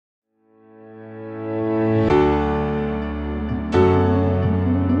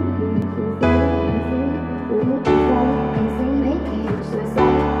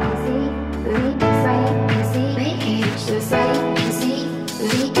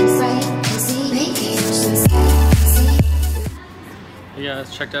Hey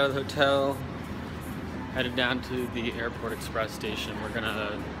guys, checked out of the hotel, headed down to the airport express station. We're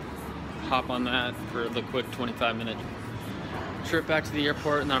gonna hop on that for the quick 25-minute trip back to the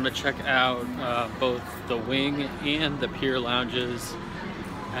airport, and then I'm gonna check out both the wing and the pier lounges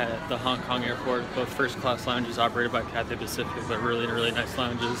at the Hong Kong airport. Both first-class lounges operated by Cathay Pacific, but really nice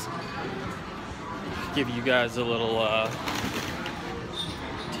lounges. Give you guys a little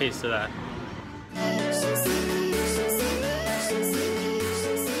taste of that.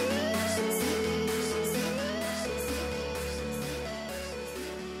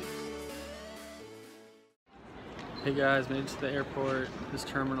 Hey guys, made it to the airport. This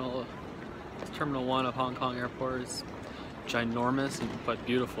terminal 1 of Hong Kong Airport is ginormous but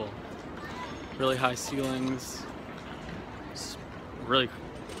beautiful. Really high ceilings. It's really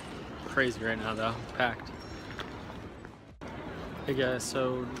crazy right now though, it's packed. Hey guys,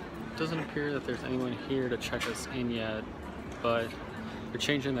 so it doesn't appear that there's anyone here to check us in yet, but they're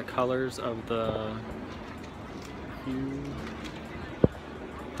changing the colors of the hue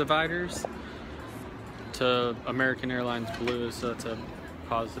dividers to American Airlines blue, so that's a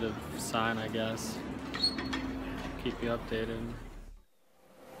positive sign, I guess. Keep you updated.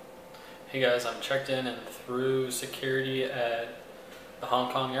 Hey guys, I'm checked in and through security at the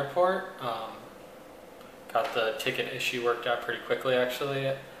Hong Kong airport. Got the ticket issue worked out pretty quickly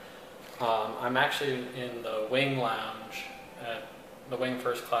actually. I'm actually in the wing lounge, at the wing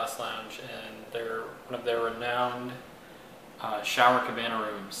first class lounge, and they're one of their renowned shower cabana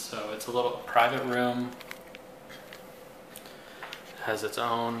rooms. So it's a little private room. It has its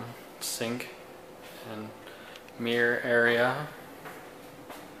own sink and mirror area.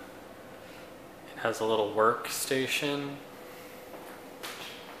 It has a little workstation,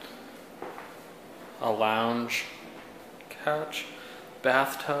 a lounge couch,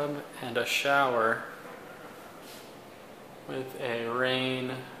 bathtub, and a shower with a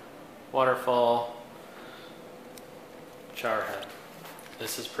rain waterfall shower head.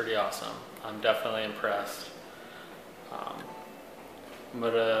 This is pretty awesome. I'm definitely impressed.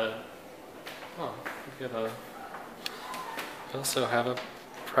 We also have a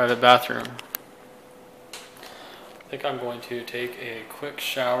private bathroom. I think I'm going to take a quick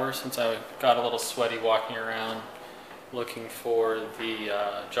shower since I got a little sweaty walking around looking for the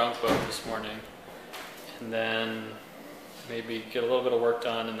junk boat this morning, and then maybe get a little bit of work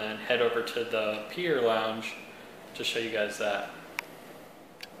done and then head over to the pier lounge to show you guys that.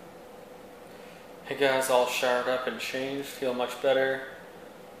 Hey guys, all showered up and changed, feel much better.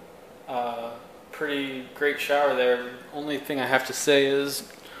 Pretty great shower there. Only thing I have to say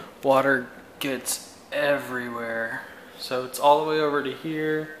is water gets everywhere. So it's all the way over to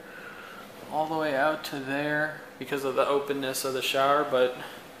here, all the way out to there because of the openness of the shower, but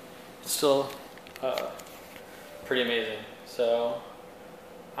it's still pretty amazing. So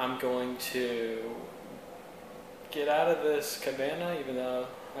I'm going to get out of this cabana, even though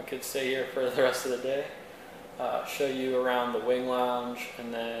I could stay here for the rest of the day. Show you around the wing lounge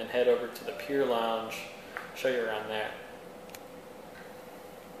and then head over to the pier lounge, show you around there.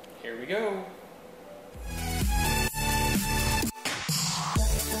 Here we go.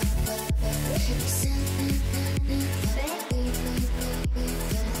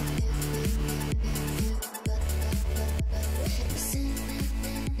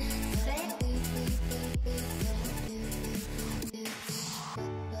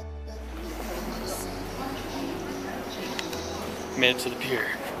 Made it to the pier,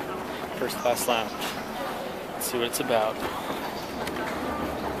 first class lounge. Let's see what it's about.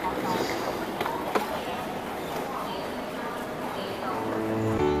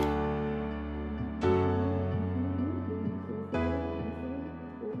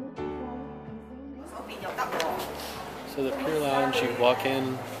 So the pier lounge, you walk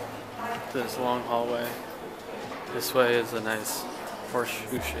in to this long hallway. This way is a nice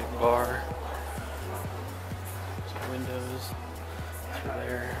horseshoe-shaped bar. Some windows through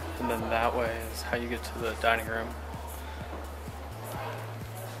there, and then that way is how you get to the dining room.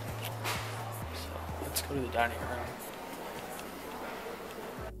 So let's go to the dining room.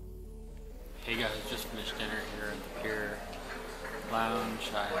 Hey guys, just finished dinner here at the pier lounge.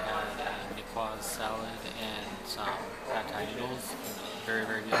 I had a Nicoise salad and some pad thai noodles. Very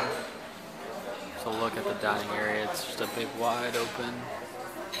good. So look at the dining area. It's just a big wide open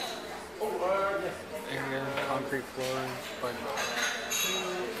area, concrete floors, but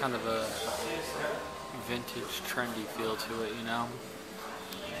kind of a vintage trendy feel to it, you know.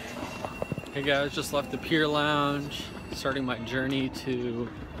 Hey guys, just left the pier lounge, starting my journey to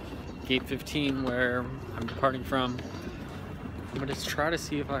gate 15 where I'm departing from. I'm gonna try to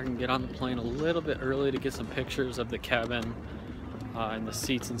see if I can get on the plane a little bit early to get some pictures of the cabin and the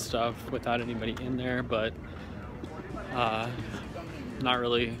seats and stuff without anybody in there, but not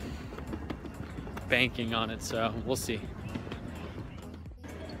really banking on it, so we'll see.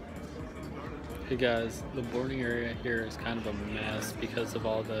 Hey guys, the boarding area here is kind of a mess because of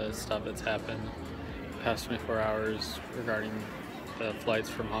all the stuff that's happened the past 24 hours regarding the flights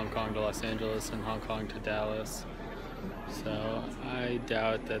from Hong Kong to Los Angeles and Hong Kong to Dallas. So I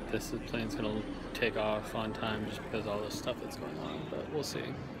doubt that this plane's going to take off on time just because of all this stuff that's going on, but we'll see.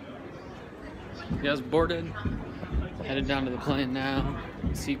 You guys boarded, headed down to the plane now.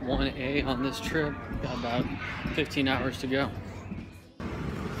 Seat 1A on this trip, got about 15 hours to go.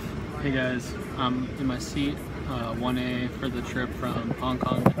 Hey guys, I'm in my seat 1A for the trip from Hong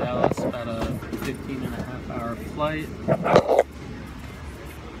Kong to Dallas, about a 15-and-a-half-hour flight. Got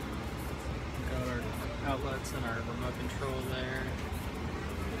our outlets and our remote control there.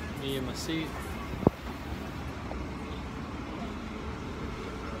 Me in my seat.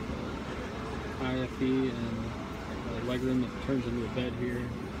 IFE and a legroom that turns into a bed here.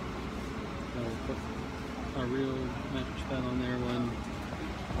 We'll put our real mattress bed on there when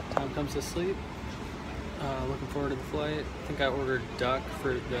time comes to sleep. Looking forward to the flight. I think I ordered duck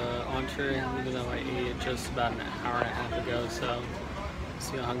for the entree, even though I ate it just about an hour and a half ago, so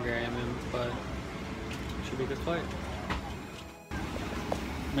see how hungry I am, but it should be a good flight.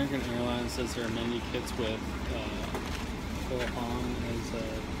 American Airlines says there are amenity kits with Phil Hong as a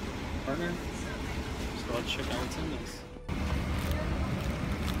partner, so let's check out what's in this.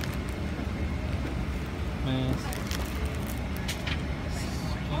 Mask.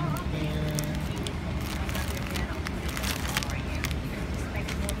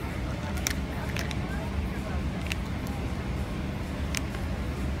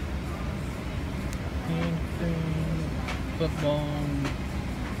 Foot balm,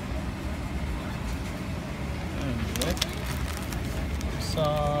 and wick,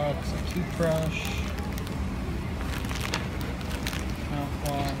 socks, a toothbrush,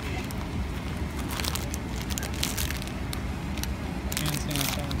 mouthwash, hand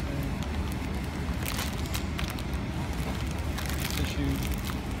sanitizer, tissue,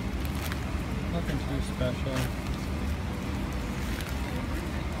 nothing too special.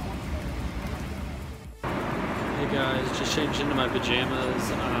 Hey guys, just changed into my pajamas.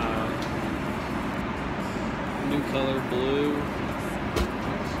 New color, blue.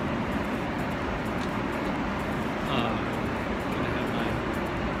 Gonna have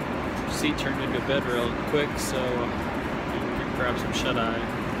my seat turned into a bed real quick, so I'm gonna grab some shut-eye.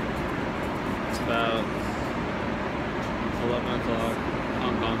 It's about 11 o'clock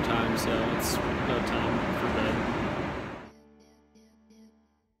Hong Kong time, so it's about time.